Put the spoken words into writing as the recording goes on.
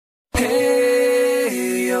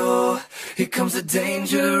Hey yo, here comes the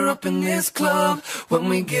danger up in this club. When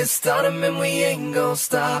we get started, man, we ain't gon'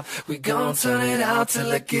 stop. We gon' turn it out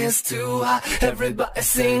till it gets too hot. Everybody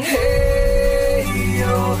sing, hey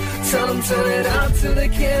yo. Tell them turn it out till they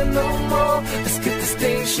can't no more. Let's get this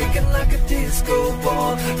thing shaking like a disco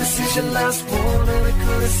ball. This is your last one and a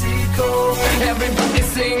courtesy call. Everybody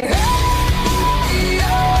sing, hey yo.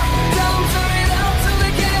 Tell them turn it out till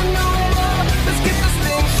they can't no more. Let's get this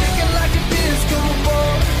thing shaking like a disco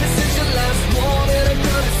ball. This is your last one and a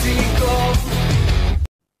courtesy call.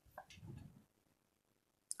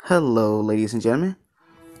 Hello, ladies and gentlemen.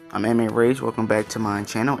 I'm Anime Rage. Welcome back to my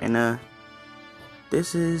channel. And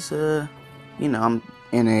this is I'm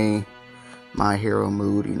in a My Hero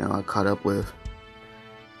mood. I caught up with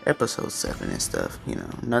episode 7 and stuff.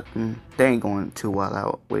 Nothing. They ain't going too well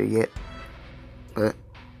out with it yet. But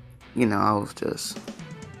I was just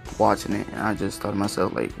watching it, and I just thought to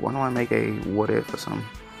myself, like, why don't I make a what if or something?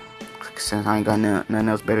 Since I ain't got nothing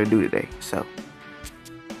else better to do today. So,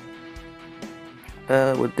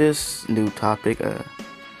 with this new topic,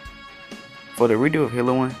 for the redo of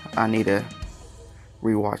Halo 1, I need to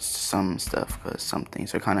rewatch some stuff because some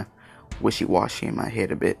things are kind of wishy-washy in my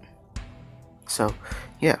head a bit. So,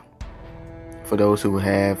 yeah. For those who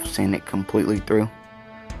have seen it completely through,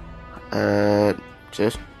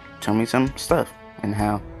 just tell me some stuff and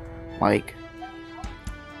how, like,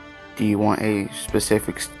 do you want a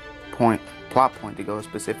specific plot point to go a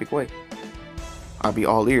specific way? I'll be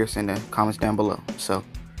all ears in the comments down below. So,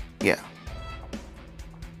 yeah.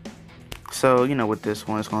 So, with this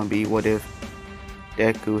one, it's going to be what if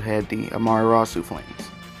Deku had the Amaterasu flames.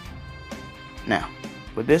 Now,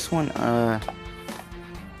 with this one,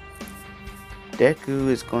 Deku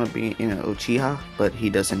is going to be in Uchiha, but he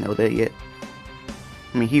doesn't know that yet.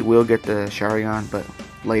 I mean, he will get the Sharingan, but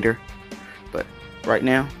later. But right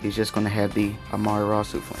now, he's just going to have the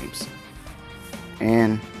Amaterasu flames.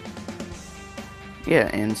 And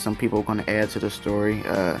yeah, and some people are going to add to the story.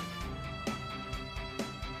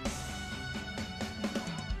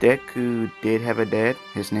 Deku did have a dad.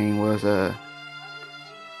 His name was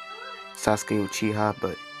Sasuke Uchiha,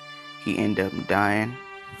 but he ended up dying.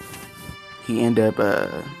 He ended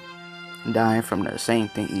up dying from the same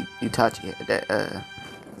thing Itachi had, that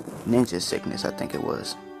ninja sickness, I think it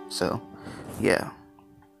was. So, yeah.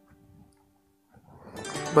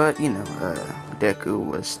 But Deku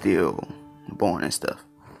was still born and stuff.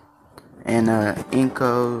 And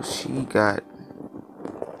Inko, she got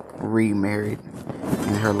remarried,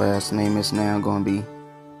 and her last name is now going to be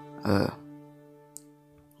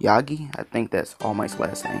Yagi. I think that's All Might's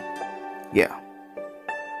last name. Yeah.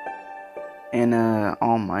 And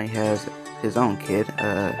All Might has his own kid,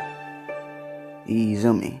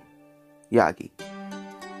 Izumi Yagi.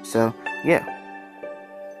 So, yeah.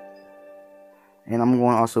 And I'm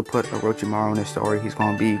going to also put Orochimaru in the story. He's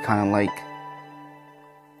going to be kind of like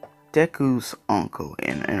Deku's uncle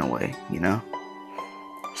in a way,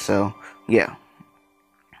 So, yeah.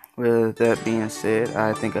 With that being said,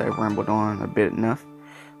 I think I rambled on a bit enough.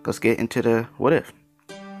 Let's get into the what if.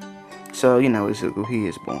 So, Izuku, he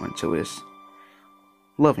is born to his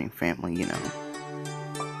loving family,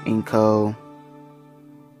 Inko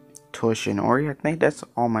Toshinori, I think that's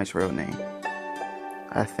All Might's real name.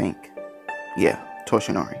 I think. Yeah,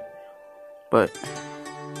 Toshinori. But,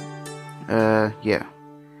 yeah.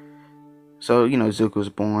 So, Zuko's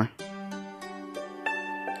born.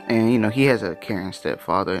 And, he has a caring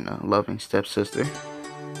stepfather and a loving stepsister.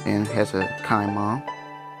 And has a kind mom.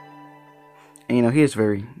 And, he is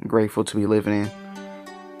very grateful to be living in,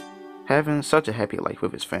 having such a happy life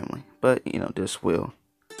with his family. But, this will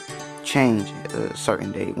change a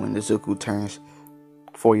certain day when Zuko turns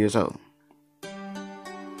 4 years old.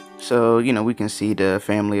 So, we can see the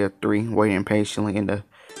family of 3 waiting patiently in the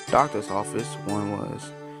doctor's office. One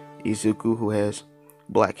was Izuku, who has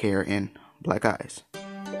black hair and black eyes.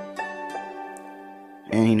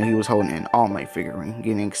 And, he was holding an All Might figurine,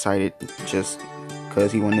 getting excited just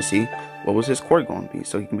because he wanted to see what was his quirk going to be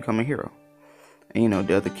so he can become a hero. And,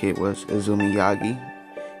 the other kid was Izumi Yagi,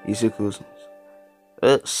 Izuku's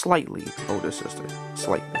slightly older sister.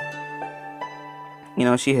 Slightly.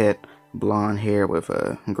 She had blonde hair with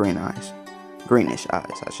greenish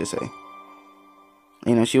eyes, I should say.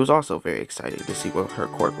 She was also very excited to see what her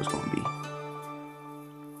quirk was going to be.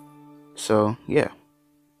 So, yeah.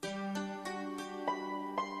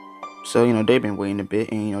 So, they've been waiting a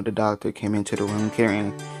bit, and, the doctor came into the room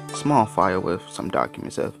carrying a small file with some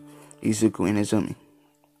documents of Izuku and Izumi.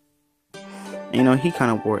 And, he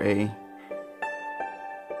kind of wore a...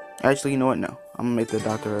 Actually, you know what? No. I'm going to make the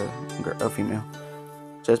doctor a female.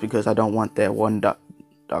 Just because I don't want that one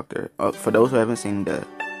Doctor. For those who haven't seen the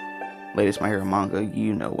latest My Hero manga,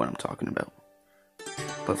 you know what I'm talking about.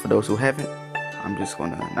 But for those who haven't, I'm just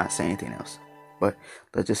gonna not say anything else. But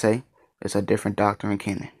let's just say it's a different doctor in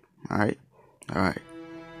canon. Alright? Alright.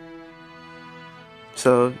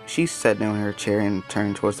 So she sat down in her chair and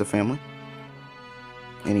turned towards the family.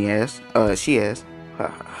 And she asked,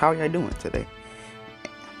 how are y'all doing today?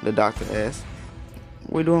 The doctor asked,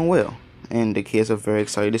 we're doing well. And the kids are very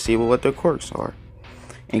excited to see what their quirks are.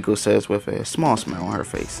 Inko says with a small smile on her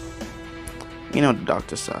face. You know, the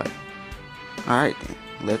doctor sighed. Alright then,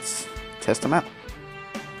 let's test them out.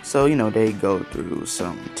 So, they go through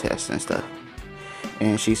some tests and stuff.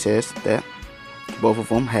 And she says that both of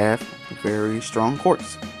them have very strong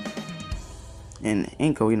quirks. And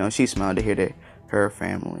Inko, she smiled to hear that her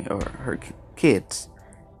family, or her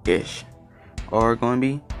kids-ish, are going to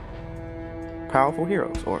be powerful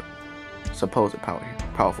heroes, or supposed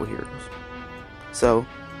powerful heroes. So,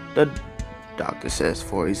 the doctor says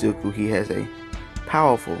for Izuku, he has a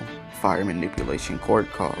powerful fire manipulation quirk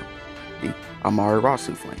called the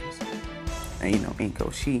Amaterasu flames. And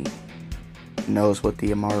Inko, she knows what the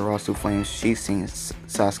Amaterasu flames. She's seen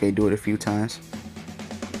Sasuke do it a few times.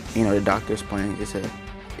 The doctor explained it's a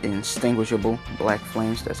indistinguishable black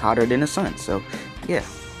flames that's hotter than the sun. So, yeah.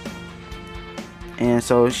 And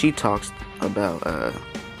so she talks about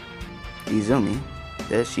Izumi,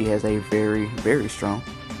 that she has a very, very strong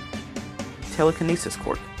telekinesis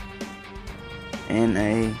quirk and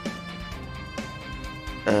a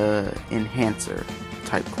enhancer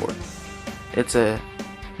type quirk. It's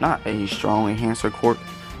not a strong enhancer quirk,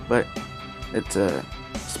 but it's a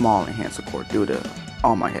small enhancer quirk due to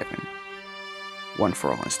All Might having One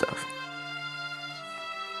for All and stuff.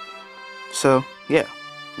 So yeah,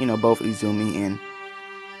 both Izumi and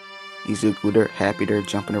Izuku, they're happy, they're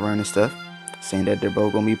jumping around and stuff, saying that they're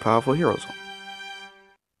both gonna be powerful heroes.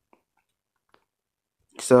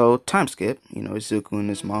 So time skip, Izuku and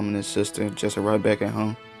his mom and his sister just arrived back at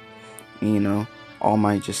home. All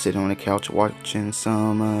Might just sitting on the couch watching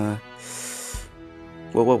some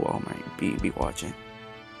what will All Might be watching?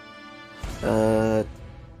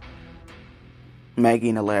 Maggie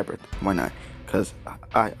in the Labyrinth. Why not? Because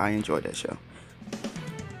I enjoyed that show.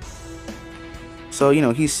 So,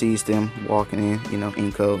 he sees them walking in,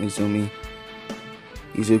 Inko, Izumi,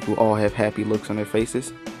 Izuku all have happy looks on their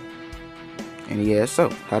faces. And he asks, so,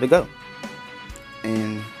 how'd it go?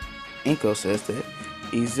 And Inko says that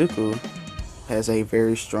Izuku has a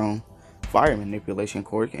very strong fire manipulation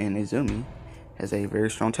quirk, and Izumi has a very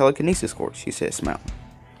strong telekinesis quirk, she said, smiling.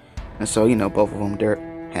 And so, both of them, they're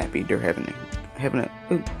happy, they're having a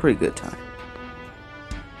pretty good time.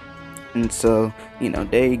 And so,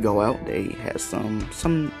 they go out, they have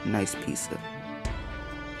some nice pizza.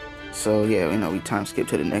 So yeah, we time skip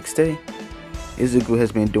to the next day. Izuku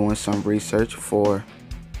has been doing some research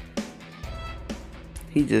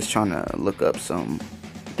he's just trying to look up some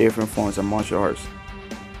different forms of martial arts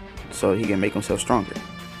so he can make himself stronger.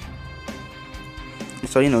 And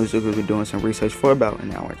so, Izuku was doing some research for about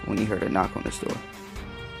an hour when he heard a knock on his door.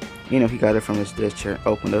 He got it from his desk chair,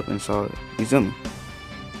 opened up and saw Izumi.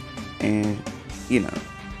 And,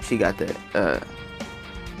 she got that,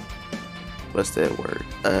 what's that word?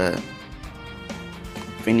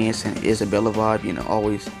 Phineas and Isabella vibe,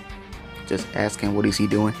 always just asking what is he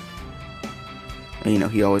doing.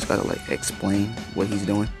 And, he always gotta, explain what he's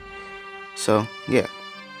doing. So, yeah.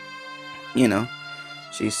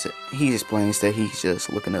 He explains that he's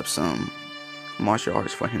just looking up some martial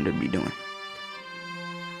arts for him to be doing.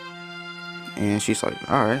 And she's like,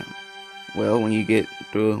 alright. Well, when you get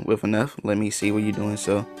through with enough, let me see what you're doing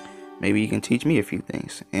so maybe you can teach me a few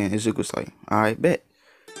things. And Izuku's like, alright, bet.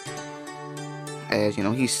 As,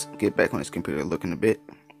 he's get back on his computer looking a bit.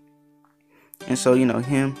 And so,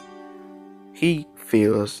 he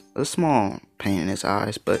feels a small pain in his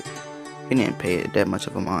eyes, but he didn't pay it that much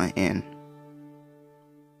of a mind and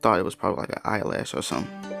thought it was probably like an eyelash or something.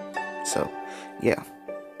 So, yeah.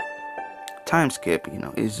 Time skip,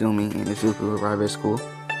 Izumi and Izuku arrive at school.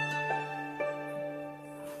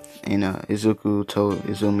 And Izuku told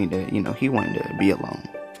Izumi that, he wanted to be alone.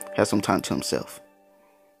 Have some time to himself.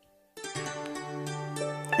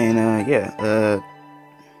 And,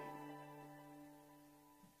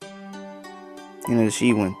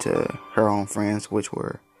 she went to her own friends, which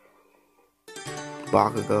were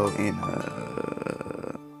Bakugo and,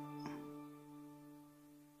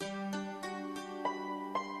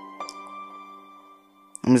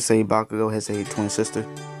 I'm gonna say Bakugo has a twin sister.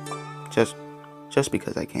 Just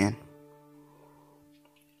because I can.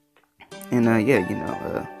 And,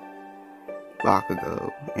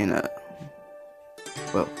 Bakugo and,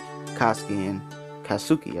 Katsuki and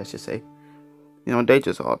Katsuki, I should say. You know, they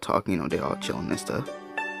just all talk, you know, they all chilling and stuff.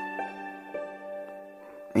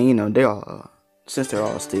 And, you know, they all, since they're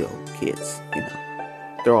all still kids, you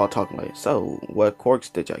know, they're all talking like, so, what quirks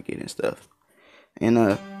did y'all get and stuff? And,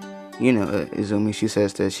 you know, Izumi, she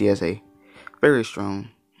says that she has a very strong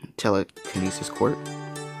telekinesis quirk.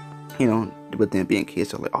 You know, with them being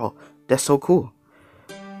kids, they're like, oh, that's so cool.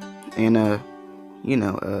 And, you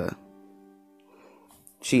know,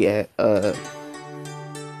 she at,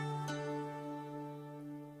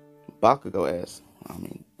 Bakugo asks, I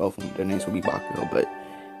mean, both of them, their names would be Bakugo, but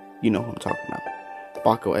you know who I'm talking about.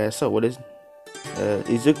 Bakugo asks, so what is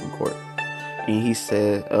Izuku quirk? And he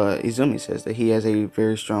said, Izumi says that he has a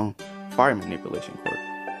very strong fire manipulation quirk.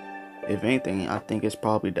 If anything, I think it's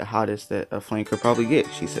probably the hottest that a flame could probably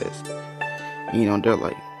get, she says. And, you know, they're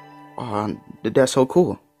like, oh, that's so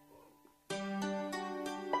cool.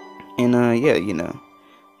 And, yeah, you know,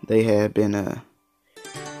 they have been,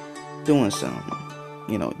 doing some,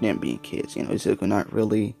 you know, them being kids. You know, Izuku not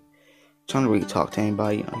really trying to really talk to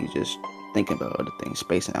anybody. You know, he's just thinking about other things,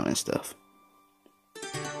 spacing out and stuff.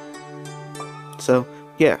 So,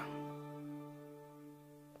 yeah.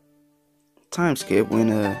 Time skip when,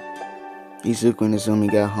 Izuku and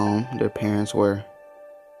Izumi got home. Their parents were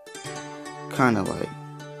kind of like,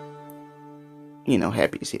 you know,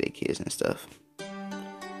 happy to see their kids and stuff.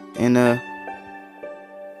 And,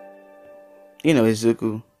 you know,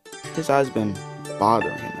 Izuku, his eyes been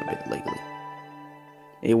bothering him a bit lately.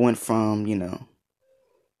 It went from, you know,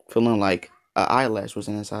 feeling like an eyelash was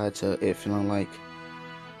in his eye to it feeling like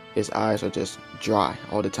his eyes are just dry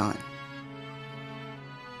all the time.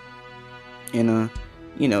 And,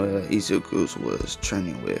 you know, Izuku was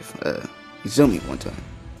training with Izumi one time.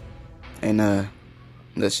 And,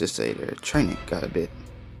 let's just say their training got a bit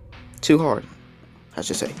too hard, I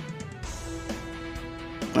should say.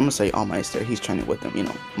 I'm gonna say All Might's there. He's training with them, you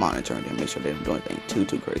know, monitoring them, make sure they don't do anything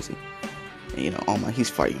too crazy. And, you know, All Might, he's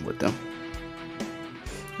fighting with them.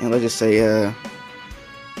 And let's just say,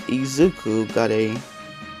 Izuku got a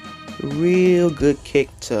real good kick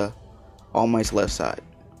to All Might's left side.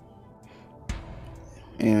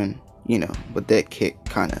 And, you know, but that kick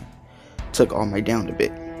kind of took All Might down a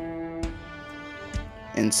bit.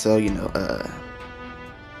 And so, you know,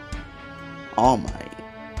 All Might,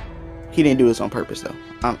 he didn't do this on purpose, though.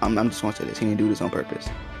 I'm just want to say this. He didn't do this on purpose.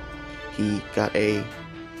 He got a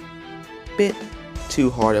bit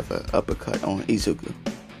too hard of an uppercut on Izuku.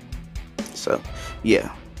 So,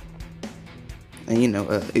 yeah. And, you know,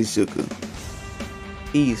 Izuku,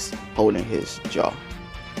 he's holding his jaw.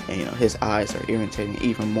 And, you know, his eyes are irritating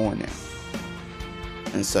even more now.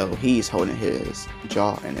 And so he's holding his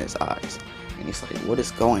jaw and his eyes. And he's like, what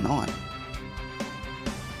is going on?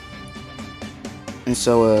 And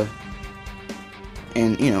so,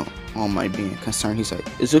 and, you know, All Might being concerned, he's like,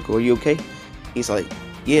 Izuku, are you okay? He's like,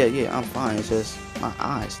 yeah, I'm fine. It's just my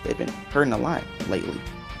eyes, they've been hurting a lot lately.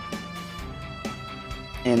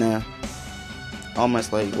 And, All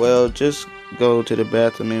Might's like, well, just go to the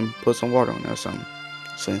bathroom and put some water on there or something.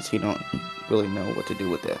 Since he don't really know what to do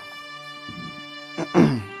with that.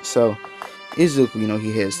 So, Izuku, you know,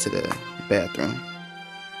 he heads to the bathroom.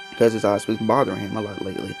 Because his eyes been bothering him a lot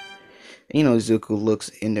lately. And, you know, Izuku looks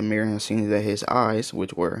in the mirror and sees that his eyes,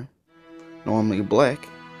 which were normally black,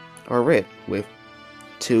 are red with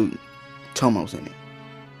 2 tomos in it.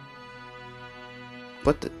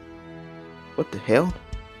 What the hell?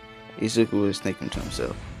 Izuku is thinking to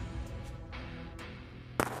himself.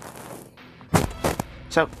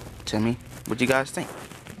 So, tell me what you guys think.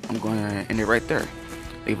 I'm going to end it right there.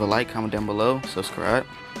 Leave a like, comment down below, subscribe.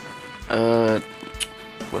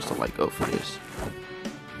 What's the like go for this?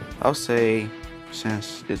 I'll say,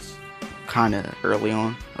 since it's kind of early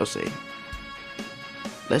on, I'll say,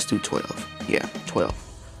 let's do 12. Yeah, 12.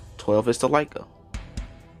 12 is the like go.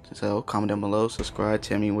 So, comment down below, subscribe,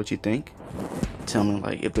 tell me what you think. Tell me,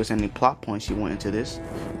 like, if there's any plot points you want into this.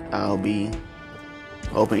 I'll be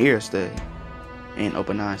open ears to, and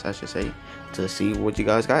open eyes, I should say, to see what you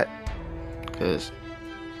guys got. Because,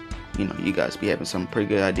 you know, you guys be having some pretty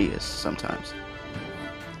good ideas sometimes.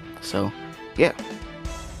 So, yeah.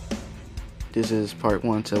 This is part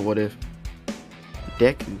 1 to what if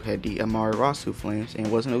Deku had the Amaterasu flames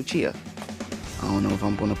and wasn't Uchiha. I don't know if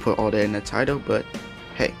I'm going to put all that in the title, but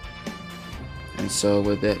hey. And so,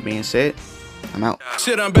 with that being said, I'm out.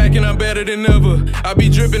 Shit, I'm back and I'm better than ever. I be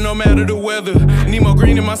dripping no matter the weather. Need more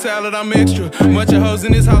green in my salad, I'm extra. Bunch of hoes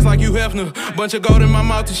in this house like you Hefner. Bunch of gold in my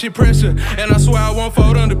mouth and shit pressure. And I swear I won't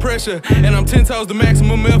fold under pressure. And I'm 10 toes the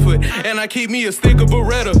maximum effort. And I keep me a stick of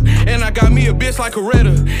Beretta. And I got me a bitch like a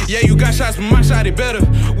Retta. Yeah, you got shots, but my shot it better.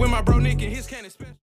 When my bro Nick and his cannon special.